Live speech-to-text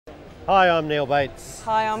Hi, I'm Neal Bates.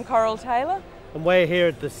 Hi, I'm Coral Taylor. And we're here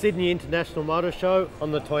at the Sydney International Motor Show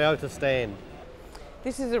on the Toyota stand.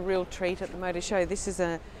 This is a real treat at the motor show. This is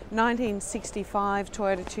a 1965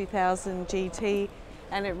 Toyota 2000 GT,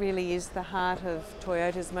 and it really is the heart of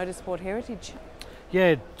Toyota's motorsport heritage.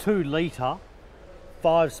 Yeah, 2 litre,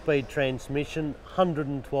 5-speed transmission,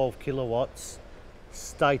 112 kilowatts,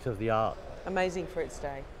 state of the art. Amazing for its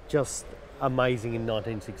day. Just amazing in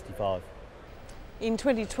 1965. In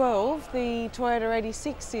 2012, the Toyota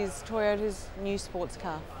 86 is Toyota's new sports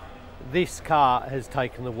car. This car has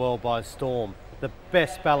taken the world by storm. The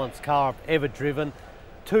best balanced car I've ever driven.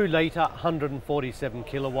 2 litre, 147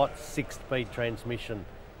 kilowatts, 6-speed transmission,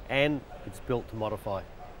 and it's built to modify.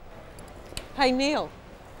 Hey Neil,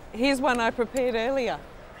 here's one I prepared earlier.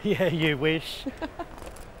 Yeah, you wish.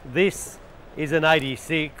 This is an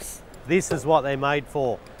 86. This is what they're made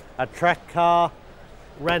for. A track car,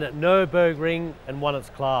 ran at Nürburgring and won its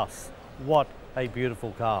class. What a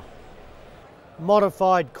beautiful car.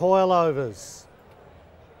 Modified coilovers,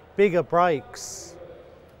 bigger brakes,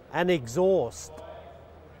 and exhaust.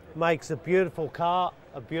 Makes a beautiful car,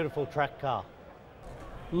 a beautiful track car.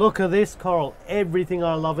 Look at this, Coral, everything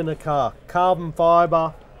I love in a car. Carbon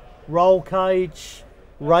fibre, roll cage,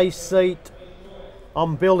 race seat.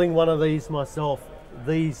 I'm building one of these myself.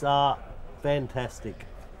 These are fantastic.